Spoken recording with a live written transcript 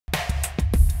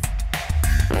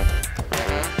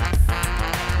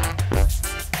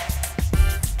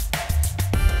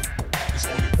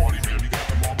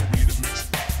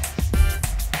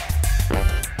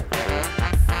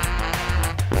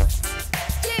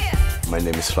My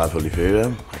name is Flavio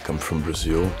Oliveira. I come from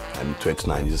Brazil. I'm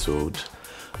 29 years old.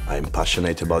 I'm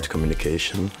passionate about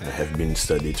communication. I have been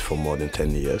studied for more than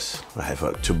 10 years. I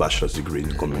have 2 bachelor's degrees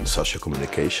in social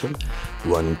communication,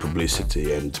 one in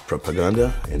publicity and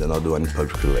propaganda, and another one in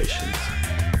public relations.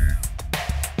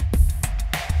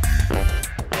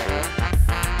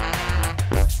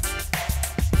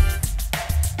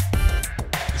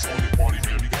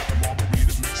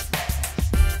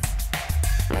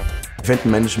 Event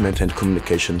management and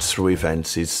communication through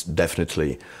events is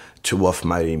definitely 2 of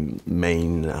my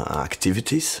main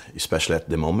activities, especially at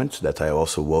the moment that I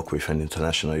also work with an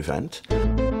international event.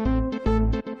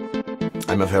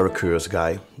 I'm a very curious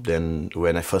guy. Then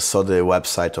when I first saw the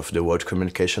website of the World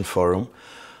Communication Forum,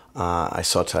 I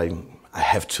thought I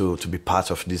have to be part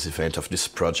of this event, of this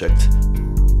project.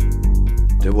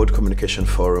 The World Communication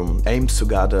Forum aims to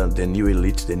gather the new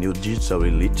elite, the new digital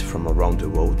elite from around the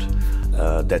world.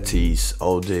 That is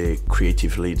all the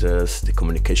creative leaders, the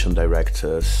communication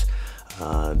directors,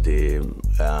 the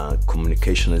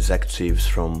communication executives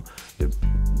from the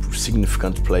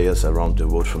significant players around the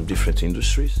world from different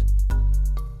industries.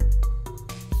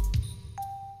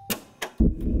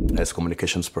 As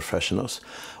communications professionals,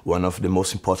 one of the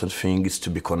most important things is to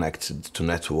be connected, to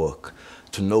network,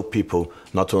 to know people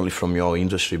not only from your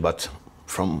industry but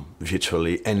from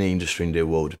virtually any industry in the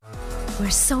world. We're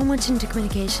so much into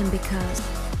communication because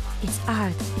it's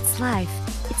art, it's life,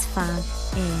 it's fun,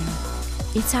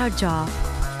 and it's our job.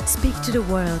 Speak to the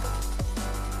world.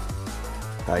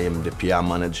 I am the PR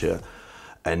manager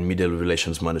and media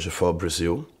relations manager for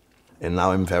Brazil. And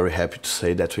now I'm very happy to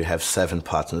say that we have 7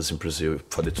 partners in Brazil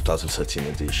for the 2013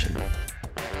 edition.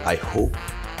 I hope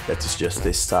that is just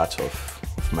the start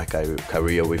of my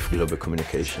career with global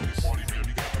communications.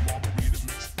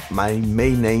 My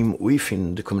main aim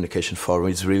within the Communication Forum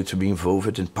is really to be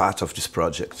involved in part of this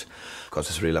project, because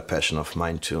it's really a passion of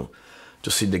mine to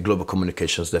see the global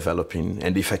communications developing,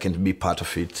 and if I can be part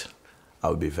of it,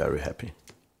 I'll be very happy.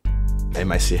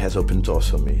 MIC has opened doors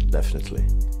for me, definitely.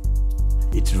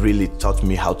 It really taught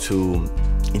me how to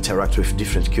interact with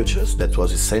different cultures. That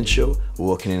was essential,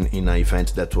 working in an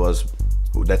event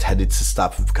that had its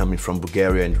staff coming from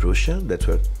Bulgaria and Russia, that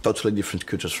were totally different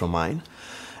cultures from mine.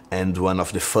 And one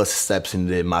of the first steps in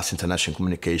the mass international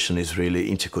communication is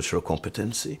really intercultural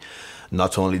competency.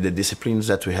 Not only the disciplines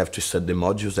that we have to study, the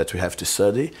modules that we have to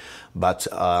study, but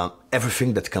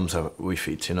everything that comes with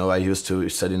it. You know, I used to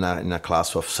study in a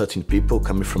class of 13 people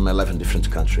coming from 11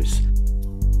 different countries.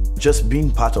 Just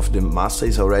being part of the master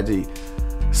is already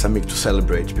something to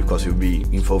celebrate, because you'll be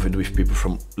involved with people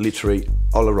from literally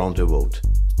all around the world.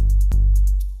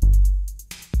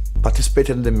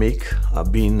 Participating in the MIC,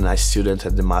 being a student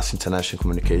at the Mass International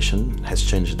Communication has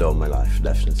changed all my life,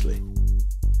 definitely.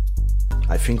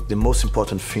 I think the most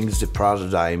important thing is the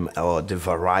paradigm, or the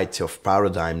variety of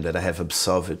paradigm that I have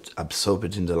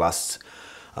absorbed in the last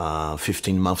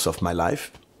 15 months of my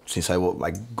life, since I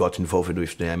got involved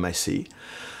with the MIC.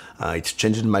 It's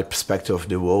changed my perspective of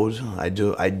the world. I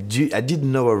did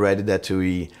know already that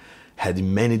we had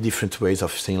many different ways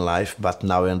of seeing life, but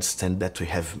now I understand that we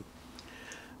have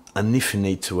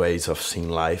infinite ways of seeing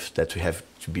life, that we have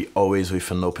to be always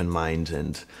with an open mind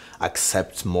and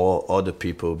accept more other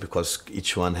people, because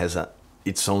each one has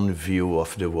its own view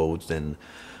of the world, then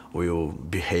we will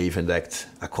behave and act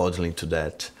accordingly to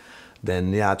that.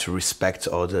 Then, yeah, to respect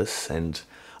others, and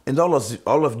all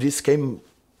of this came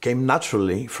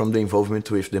naturally from the involvement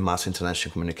with the mass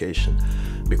international communication,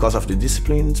 because of the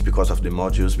disciplines, because of the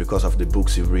modules, because of the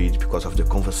books you read, because of the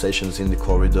conversations in the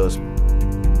corridors.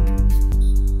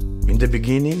 In the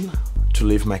beginning, to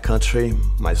leave my country,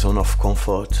 my zone of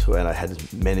comfort, where I had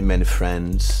many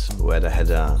friends, where I had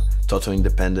a total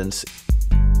independence.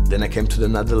 Then I came to the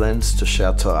Netherlands to share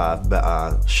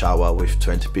a shower with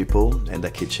 20 people and a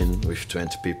kitchen with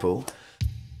 20 people.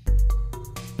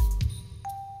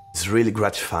 It's really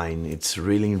gratifying, it's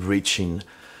really enriching,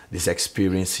 this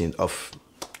experience of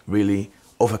really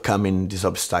overcoming these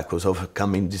obstacles,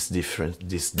 overcoming these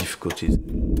difficulties.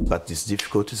 But these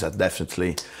difficulties are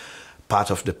definitely part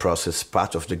of the process,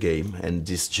 part of the game, and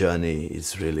this journey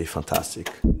is really fantastic.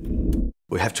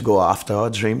 We have to go after our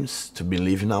dreams, to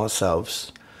believe in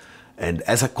ourselves, and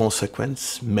as a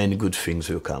consequence, many good things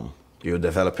will come. You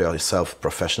develop yourself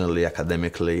professionally,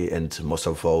 academically, and most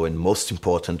of all, and most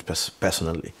important,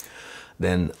 personally.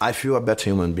 Then I feel a better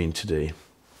human being today,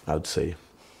 I would say.